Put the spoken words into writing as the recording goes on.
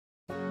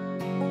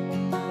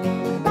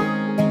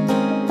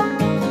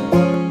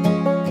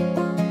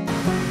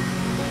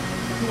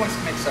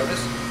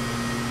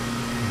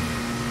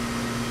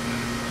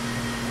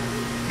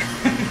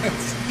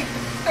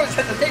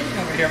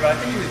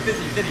he was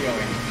busy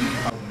videoing.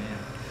 Oh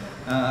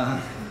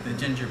man. The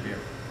ginger beer.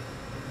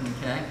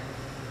 Okay.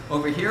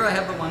 Over here I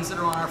have the ones that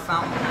are on our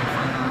fountain.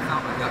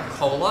 We've got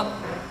cola.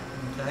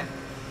 Okay.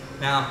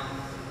 Now,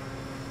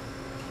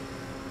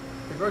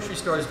 the grocery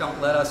stores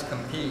don't let us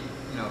compete,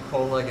 you know,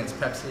 cola against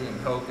Pepsi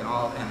and Coke and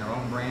all, and their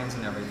own brands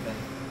and everything.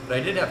 But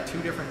I did have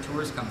 2 different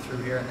tours come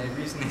through here, and the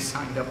reason they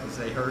signed up was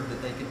they heard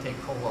that they could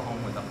take cola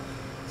home with them.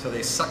 So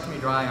they sucked me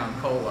dry on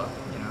cola,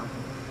 you know,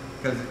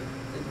 because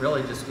it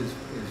really just is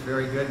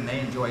very good, and they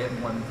enjoy it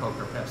more than Coke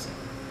or Pepsi.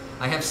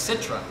 I have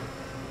Citra.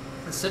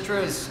 The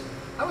Citra is,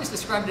 I always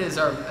described it as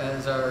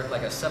our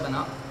like a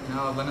 7-Up, you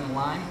know, a lemon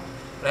lime.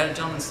 But I had a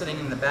gentleman sitting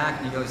in the back,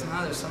 and he goes,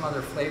 no, there's some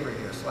other flavor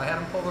here. So I had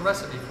him pull the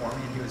recipe for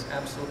me, and he was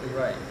absolutely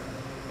right.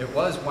 It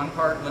was 1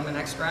 part lemon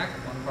extract,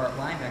 1 part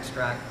lime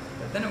extract,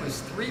 but then it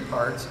was 3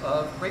 parts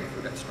of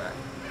grapefruit extract.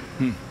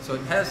 So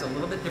it has a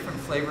little bit different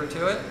flavor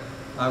to it.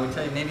 I would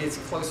tell you maybe it's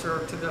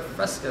closer to the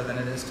Fresca than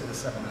it is to the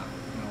 7-Up,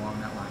 you know,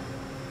 along that line.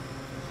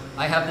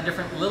 I have the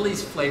different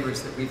Lily's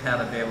flavors that we've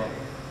had available.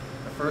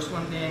 The first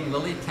one being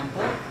Lily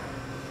Temple.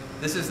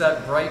 This is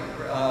that bright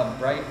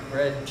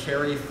red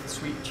cherry,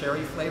 sweet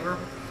cherry flavor.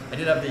 I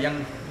did have the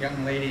young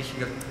lady, she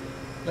goes,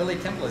 Lily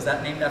Temple, is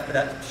that named after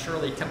that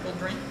Shirley Temple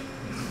drink?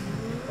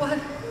 What?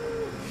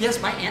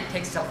 Yes, my aunt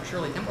takes out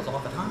Shirley Temples all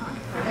the time.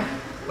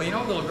 Well, you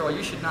know, little girl,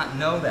 you should not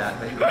know that,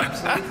 but you're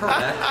absolutely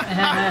correct.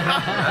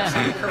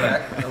 Absolutely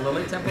correct. The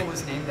Lily Temple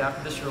was named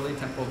after the Shirley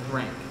Temple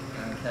drink,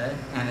 okay?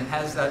 And it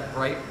has that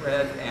bright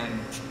red and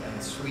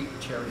sweet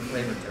cherry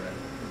flavor to it.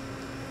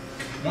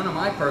 One of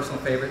my personal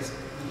favorites,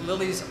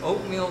 Lily's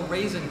oatmeal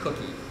raisin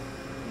cookie.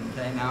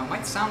 Okay, now it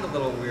might sound a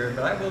little weird,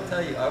 but I will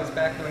tell you, I was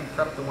back doing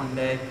prep the one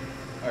day.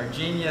 Our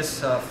genius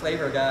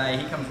flavor guy,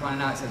 he comes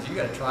running out and says, you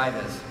got to try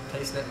this.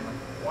 Taste it. I'm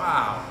like,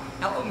 wow.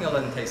 Now oatmeal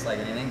doesn't taste like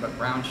anything, but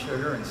brown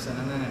sugar and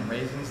cinnamon and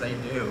raisins, they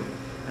do.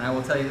 And I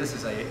will tell you, this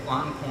is a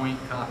on-point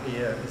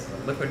copy of, this is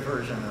a liquid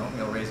version of an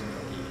oatmeal raisin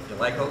cookie. If you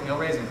like oatmeal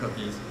raisin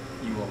cookies,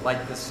 you will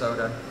like this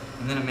soda.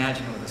 And then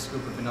imagine it with a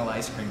scoop of vanilla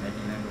ice cream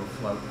making it into a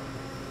float.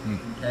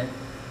 Okay.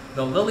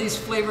 The Lily's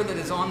flavor that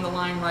is on the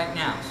line right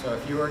now. So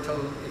if you were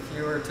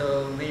to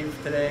leave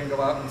today and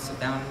go out and sit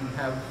down and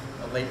have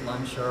a late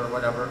lunch or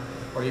whatever,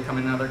 or you come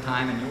in another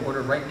time and you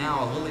order right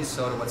now a Lily's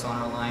soda, what's on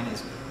our line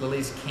is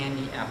Lily's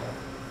Candy Apple.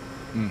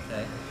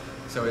 Okay.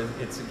 So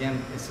it's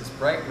this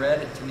bright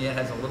red. To me, it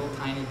has a little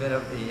tiny bit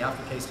of the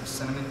aftertaste of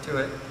cinnamon to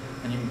it,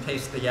 and you can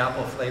taste the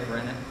apple flavor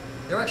in it.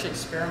 They're actually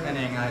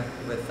experimenting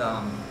with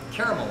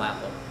caramel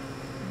apple,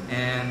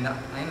 and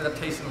I ended up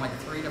tasting like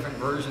 3 different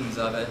versions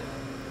of it.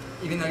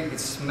 Even though you could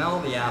smell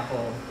the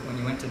apple, when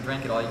you went to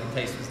drink it, all you could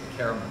taste was the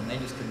caramel, and they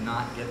just could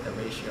not get the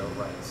ratio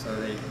right. So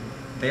they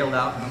bailed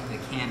out and went to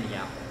the candy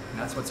apple, and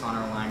that's what's on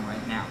our line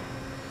right now.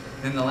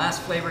 Then the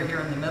last flavor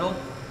here in the middle,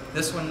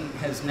 this one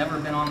has never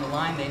been on the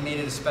line. They made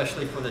it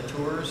especially for the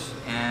tours,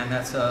 and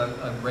that's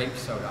a grape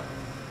soda.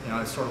 You know,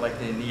 it's sort of like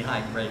the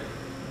knee-high grape.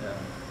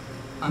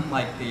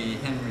 Unlike the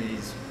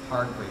Henry's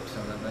hard grape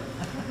soda,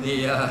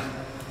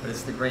 but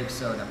it's the grape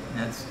soda. And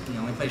that's the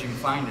only place you can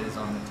find it is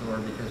on the tour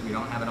because we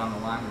don't have it on the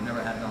line. We've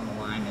never had it on the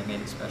line. They made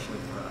it especially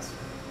for us.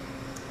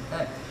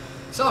 Okay.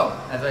 So,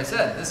 as I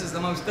said, this is the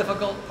most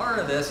difficult part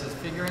of this, is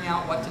figuring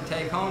out what to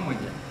take home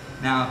with you.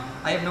 Now,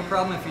 I have no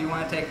problem if you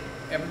want to take,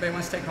 everybody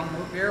wants to take home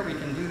root beer, we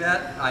can do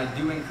that. I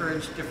do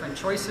encourage different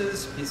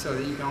choices so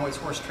that you can always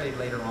horse trade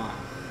later on.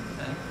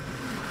 Okay?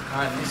 All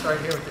right, let me start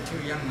here with the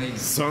 2 young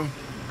ladies. So,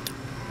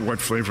 what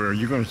flavor are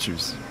you going to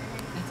choose?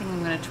 I think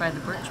I'm going to try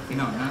the birch beer.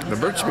 No, not the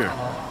birch beer.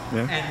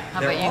 Yeah.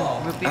 How about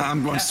you? Root beer?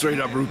 I'm going straight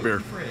up root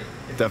beer.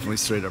 Definitely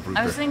straight up root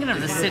beer. I was thinking of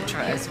the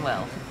Citra as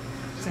well.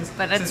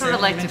 But I'd sort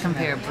of like to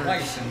compare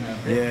birch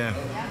Yeah.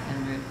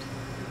 and root.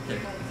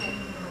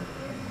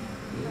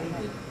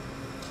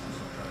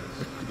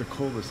 The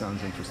cola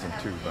sounds interesting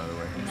too, by the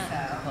way. Not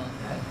too cold.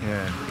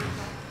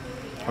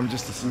 Yeah. I'm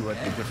just to see what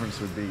the difference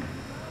would be.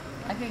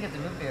 I can get the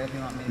root beer if you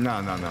want me to. No.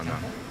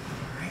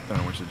 I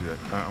don't want you to do that.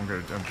 I'm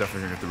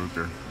definitely gonna get the root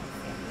beer.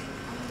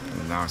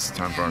 And now it's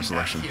time for our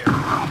selection.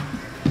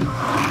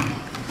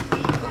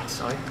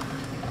 Sorry.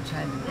 I'll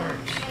try the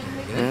birch.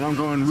 And I'm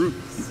going root.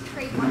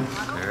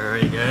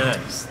 Very good.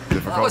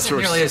 Difficult Well, it wasn't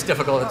choice. nearly as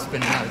difficult as it's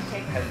been had.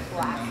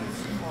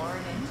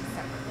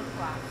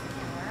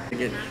 I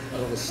get a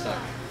little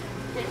stuck.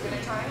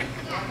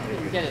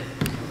 You get it.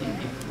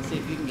 See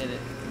if you can get it.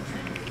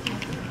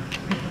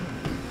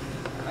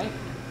 All right.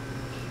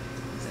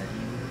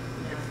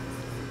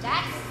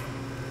 That's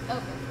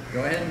open. Go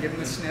ahead and give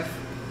them a sniff.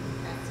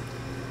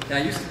 Yeah, I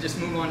used to just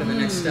move on to the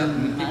next step,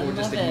 and people would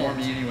just ignore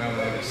me anyway when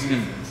I was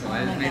sniffing. So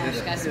I made it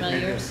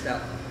a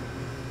step.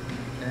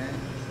 Okay.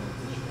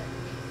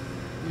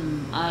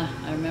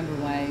 I remember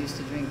why I used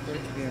to drink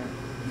birch beer.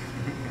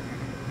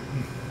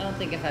 I don't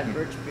think I've had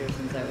birch beer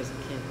since I was a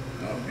kid.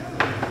 Okay.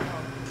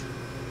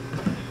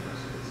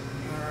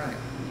 All right.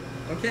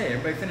 Okay,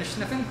 everybody finished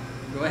sniffing?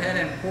 Go ahead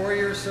and pour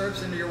your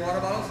syrups into your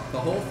water bottles. The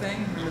whole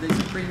thing. Remember, these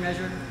are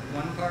pre-measured.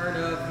 1 part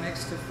of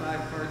mixed to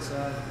 5 parts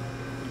of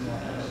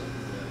water.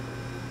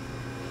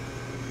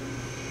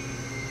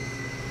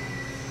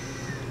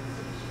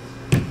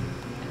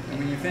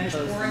 when you finish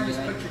Close pouring, them, just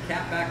right? put your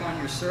cap back on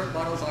your syrup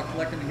bottles. I'll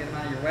collect them and get them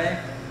out of your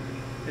way.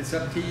 It's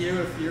up to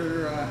you if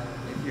you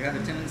have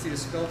a tendency to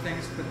spill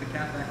things, put the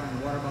cap back on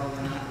your water bottle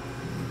or not.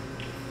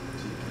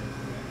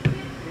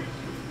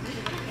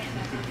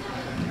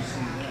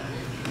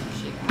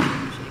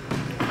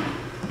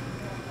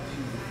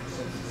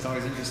 It's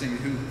always interesting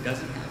who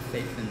doesn't have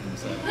faith in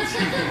themselves.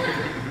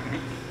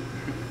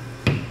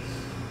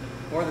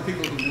 Or the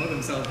people who know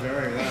themselves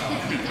very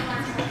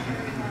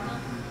well.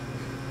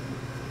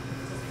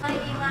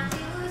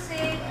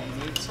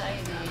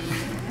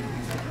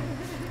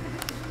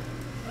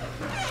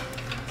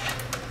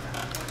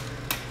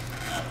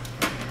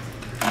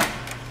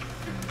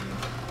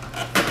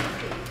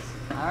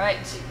 All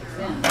right,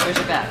 there's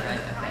your back, right?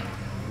 Okay.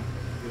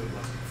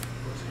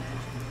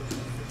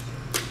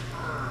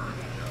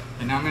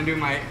 And now I'm gonna do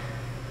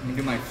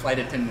my flight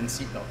attendant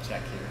seatbelt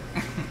check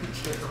here.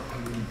 See if we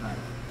can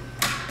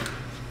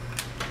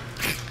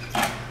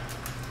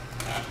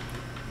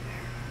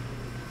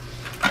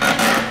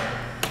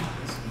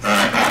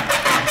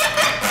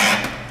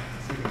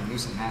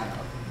loosen that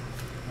up.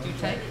 Too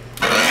tight?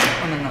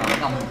 Oh, no,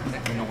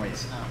 the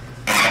noise.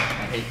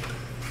 I hate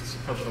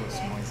superfluous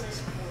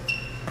noises.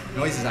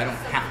 Noises I don't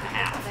have to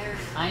have.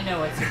 I know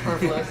what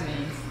superfluous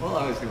means. Well,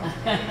 I was doing.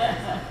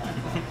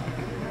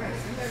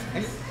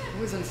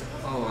 What was it?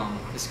 Oh,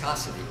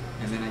 viscosity,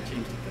 and then I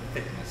changed it to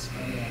thickness. So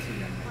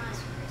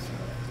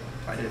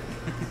try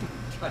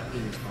to be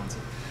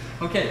responsive.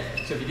 Okay,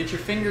 so if you get your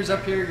fingers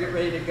up here, get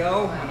ready to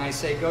go. When I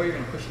say go, you're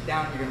going to push it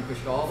down. You're going to push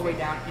it all the way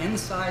down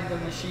inside the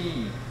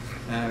machine.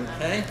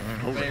 Okay,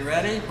 everybody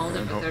ready? Hold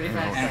it for 35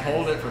 And seconds.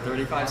 hold it for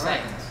 35 All right.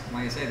 seconds.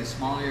 Like I say, the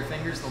smaller your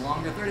fingers, the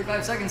longer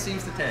 35 seconds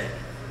seems to take.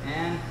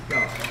 And go.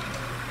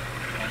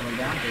 All the way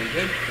down. Very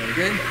good. Very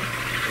good.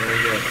 Very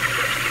good.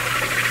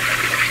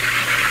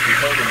 Keep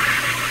holding.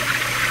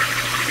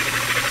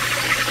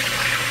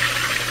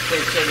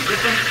 Okay, so the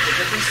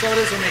different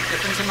sodas will make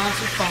different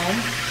amounts of foam.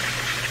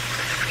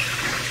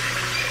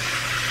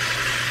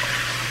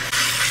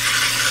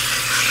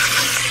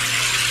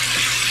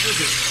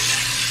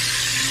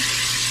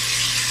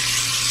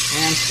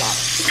 And stop.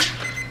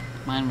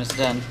 Mine was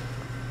done.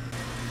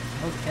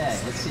 Okay,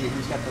 let's see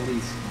who's got the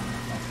least.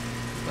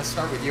 Let's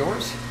start with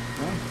yours.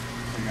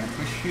 We're going to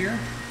push here.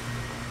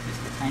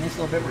 Just the tiniest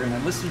little bit. We're going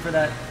to listen for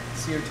that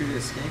CO2 to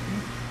escape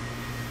you.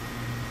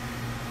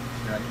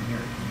 Sure, I can hear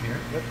it. Can you hear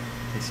it? Yep.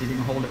 Okay, see if you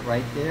can hold it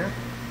right there.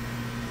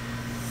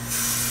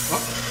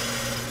 Whoop.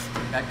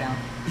 Back down.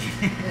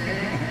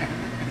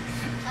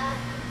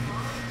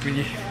 when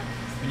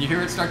you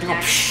hear it start to go, you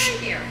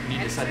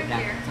need to set it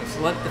down.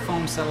 So let the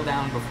foam settle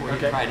down before you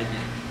try it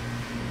again.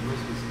 Yours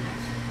was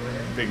next. Go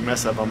ahead. Big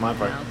mess up on my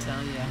part. I'll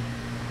tell you. You're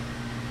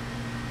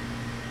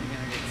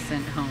gonna get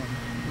sent home.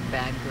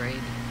 Bad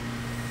grade.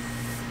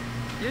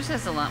 Yours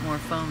has a lot more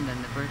foam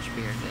than the birch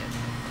beer did.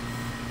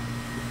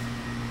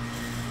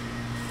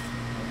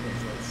 Okay,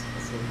 so let's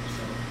see what you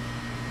settle.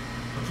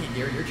 Okay,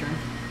 dear, your turn.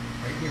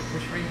 Right here,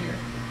 push right here.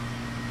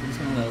 We're just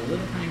gonna let a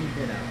little tiny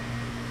bit out.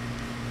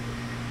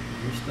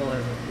 Yours still has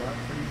a lot,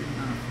 pretty good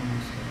amount of foam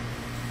still.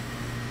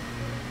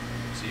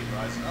 See it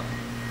rising up.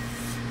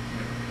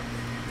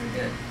 Very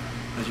good.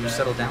 Does yours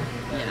settle down?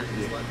 Yeah.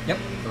 Yep.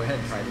 Go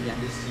ahead, try it again.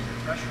 This is your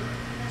pressure.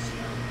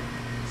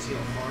 See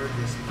how hard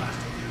this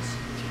plastic is?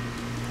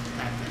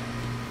 That thing.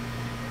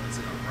 It's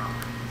in a rock.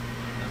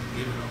 It doesn't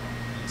give it all.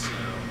 And so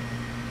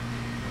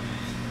when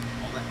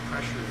all that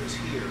pressure is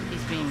here,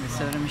 He's being the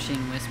soda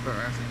machine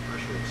whisperer. the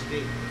pressure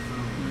escape the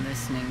foam.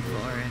 Listening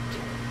for it.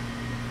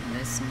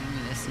 Listening.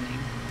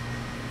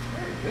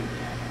 Very good.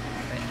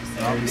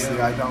 Obviously,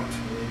 I don't.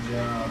 Good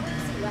job.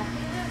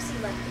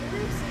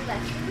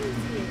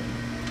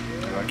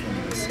 I can't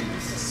even see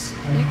this.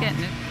 You're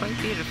getting it quite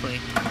beautifully.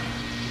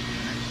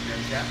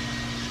 Very good.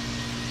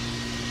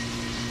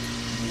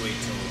 Wait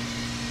till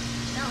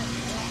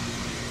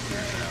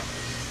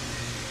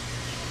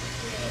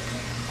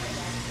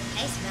I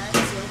smell it,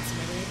 so it's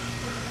smooth.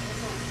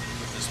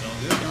 it smell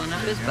good. Filling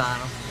up his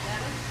bottle.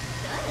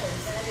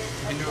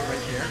 You can do it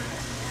right there.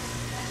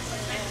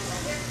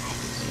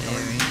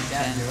 Very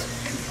Dad, do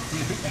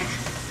intense. it.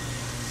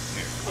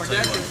 Or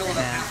Dad can fill it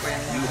up halfway.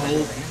 and then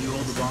You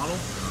hold the bottle,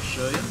 and I'll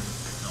show you.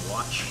 Now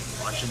watch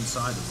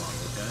inside the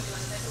bottle, okay?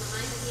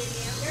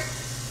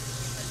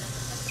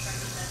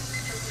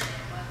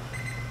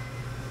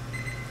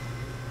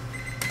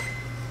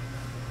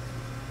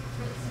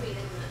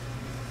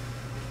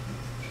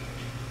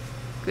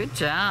 Good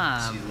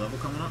job. See the level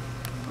coming up?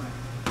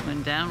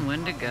 When down,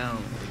 when to go. I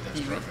think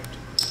that's perfect.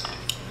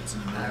 It's in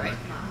the middle All right.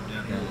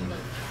 down here a little bit.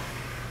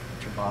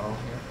 Put your bottle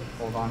here.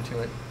 Hold on to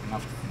it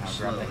enough. Now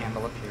grab the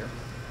handle up here.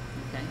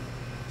 Okay.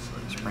 So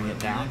bring it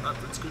down. Up,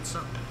 that's good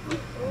stuff. And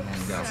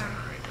then go. All right.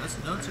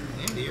 That's no, it's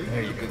Andy. You're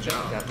There you doing a go. good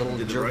job. That little You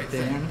did the jerk right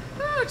thing. in.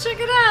 Oh, check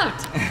it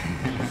out.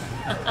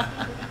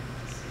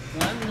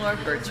 One more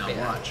birch Now beer.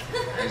 watch.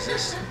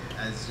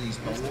 As these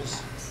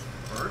bubbles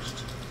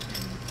burst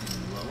and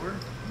lower,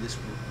 this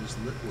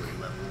liquid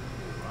level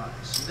will rise.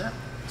 See that?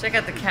 Check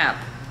out the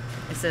cap.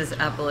 It says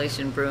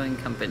Appalachian Brewing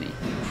Company.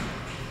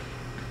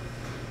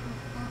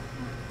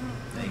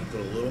 Put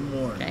a little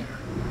more in Okay. there.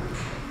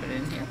 Put it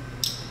in here.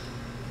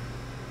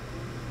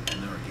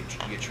 And then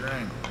get your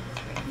angle.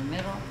 Right in the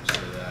middle.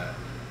 So that,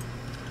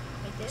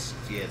 Like this?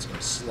 yeah, it's going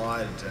to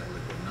slide into that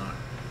liquid, not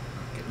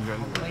get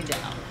All the way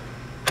down.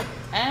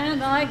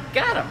 And I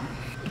got him.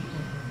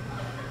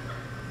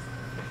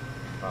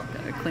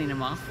 Gotta clean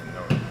him off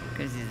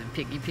because he's a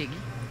piggy.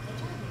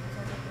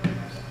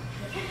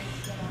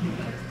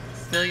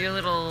 Fill your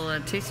little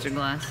taster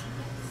glass.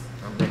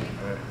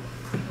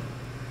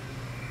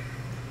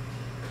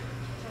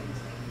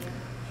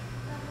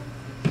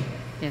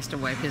 He has to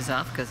wipe his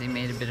off because he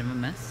made a bit of a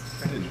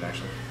mess. I didn't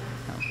actually.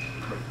 Oh.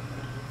 But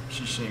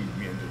she shamed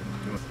me into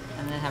doing it.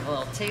 And then have a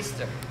little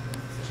taster.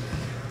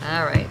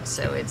 All right,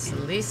 so it's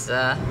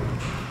Lisa's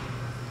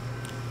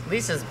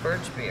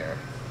birch beer.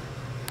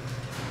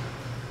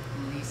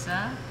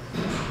 Lisa,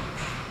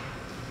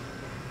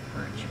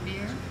 birch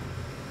beer.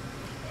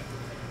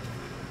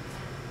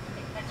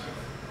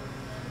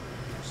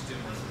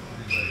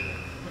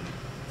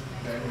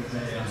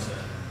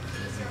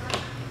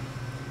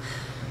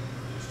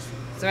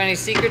 Is there any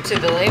secret to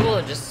the label,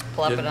 or just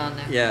plop it on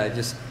there? Yeah,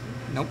 just,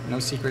 nope, no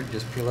secret.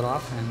 Just peel it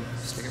off and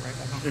stick it right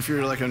back on. If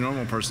you're like a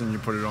normal person, you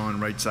put it on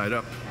right side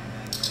up.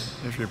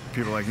 If you're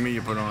people like me,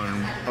 you put it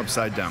on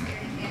upside down.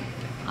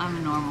 I'm a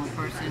normal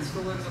person.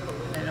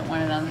 I don't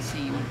want it on the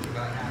seam. In the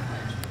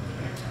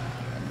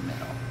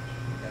middle.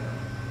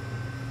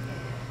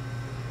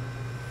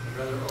 I'd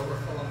rather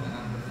overfill them than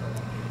underfill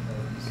them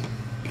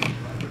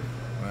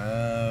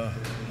because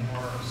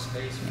more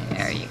space.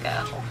 There you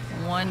go.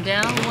 One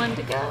down, one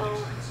to go.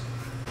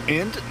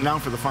 And now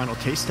for the final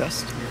taste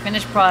test.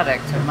 Finished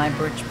product of my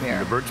birch beer.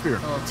 The birch beer.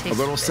 A A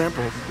little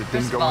sample that First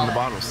didn't of go all, in the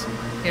bottles.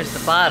 Here's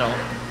the bottle.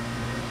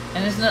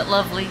 And isn't it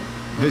lovely?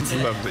 It's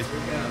lovely.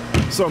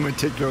 So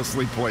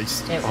meticulously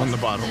placed It on was- the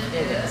bottle.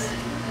 It is.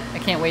 I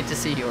can't wait to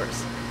see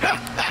yours.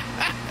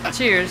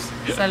 Cheers.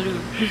 Salud.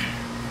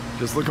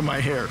 Just look at my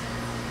hair.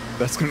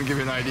 That's going to give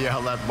you an idea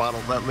how that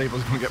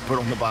label's going to get put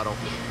on the bottle.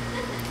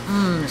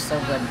 Mmm, so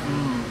good.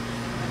 Mmm.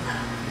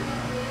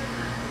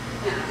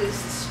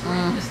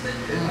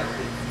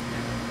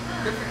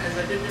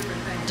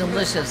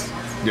 Delicious.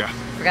 Yeah.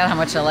 Forgot how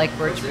much I like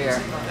birch beer.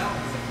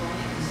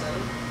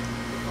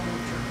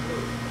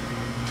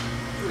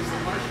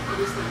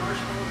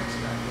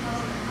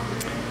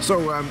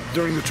 So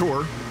during the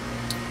tour,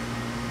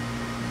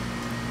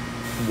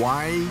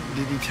 why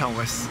did he tell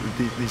us that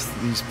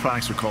these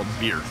products are called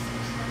beer?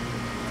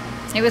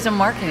 It was a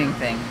marketing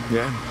thing.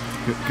 Yeah.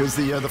 Because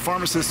the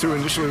pharmacist who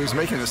initially was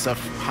making this stuff,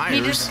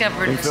 Hires,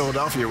 discovered in it.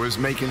 Philadelphia, was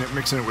mixing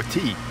it with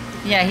tea.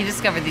 Yeah, he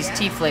discovered these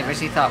tea flavors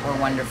he thought were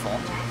wonderful.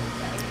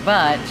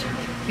 But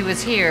he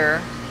was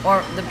here,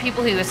 or the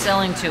people he was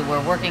selling to were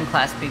working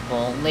class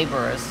people,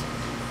 laborers,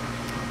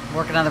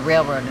 working on the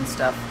railroad and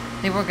stuff.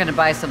 They weren't going to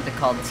buy something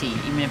called tea,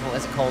 even if it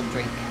was a cold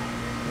drink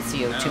with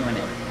CO2 in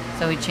it.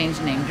 So he changed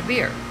the name to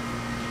beer.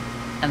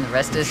 And the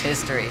rest is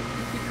history.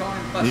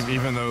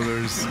 Even though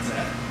it's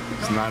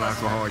not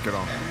alcoholic at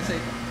all.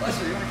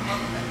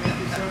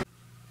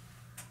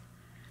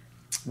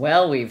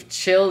 Well, we've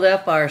chilled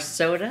up our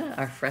soda,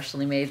 our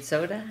freshly made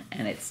soda,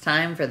 and it's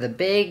time for the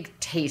big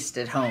taste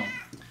at home.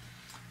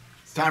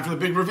 It's time for the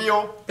big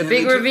reveal. The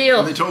big reveal.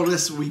 And they told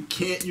us we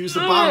can't use the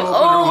bottle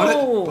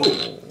opener on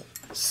it.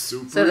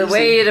 Super So the easy.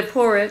 way to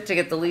pour it to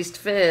get the least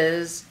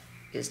fizz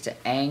is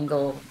to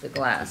angle the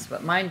glass.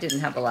 But mine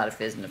didn't have a lot of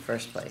fizz in the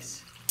first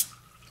place.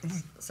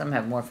 Some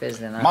have more fizz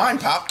than others. Mine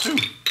top too.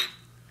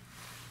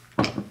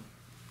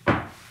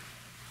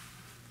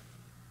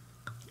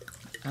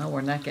 Oh,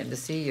 we're not getting to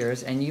see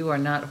yours, and you are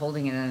not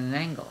holding it at an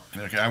angle.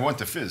 Okay, I want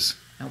the fizz.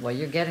 Oh, well,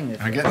 you're getting the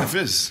fizz. I'm getting the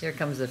fizz. Here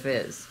comes the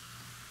fizz.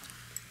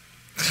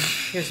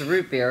 Here's the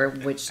root beer,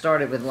 which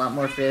started with a lot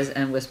more fizz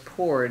and was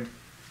poured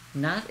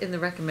not in the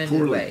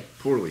recommended way.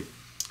 Poorly.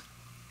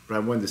 But I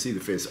wanted to see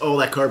the fizz. Oh,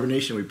 that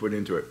carbonation we put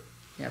into it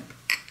Yep.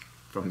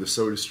 from the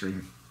soda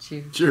stream.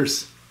 Cheers.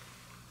 Cheers.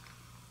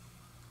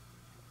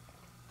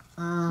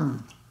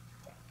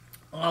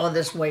 Oh,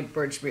 this white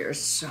birch beer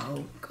is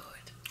so good.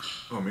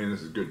 Oh man,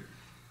 this is good.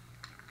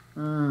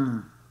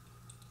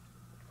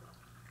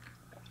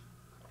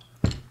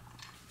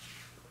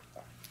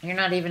 You're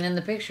not even in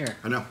the picture.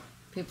 I know.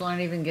 People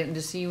aren't even getting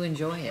to see you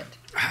enjoy it.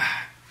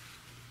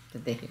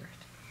 Did they hear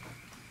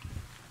it?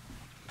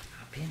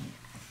 Opinion.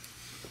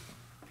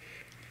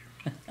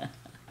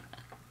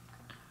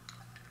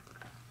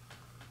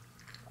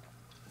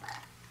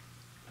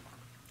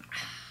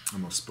 I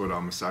almost spit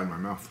on the side of my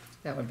mouth.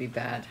 That would be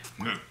bad.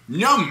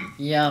 Yum!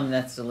 Yum,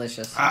 that's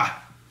delicious. Well,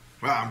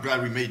 I'm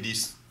glad we made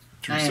these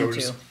two I am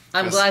sodas. too.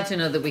 I'm Yes. glad to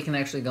know that we can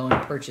actually go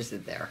and purchase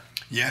it there.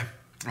 Yeah.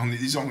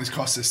 These only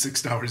cost us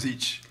 $6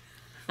 each.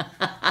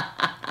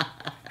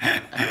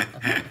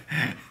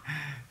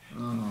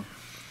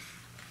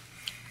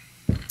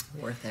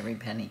 Worth every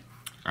penny.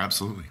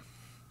 Absolutely.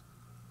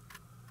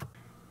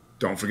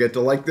 Don't forget to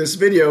like this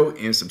video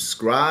and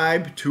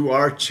subscribe to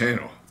our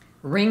channel.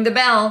 Ring the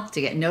bell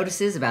to get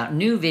notices about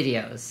new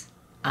videos.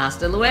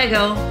 Hasta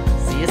luego.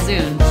 See you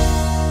soon.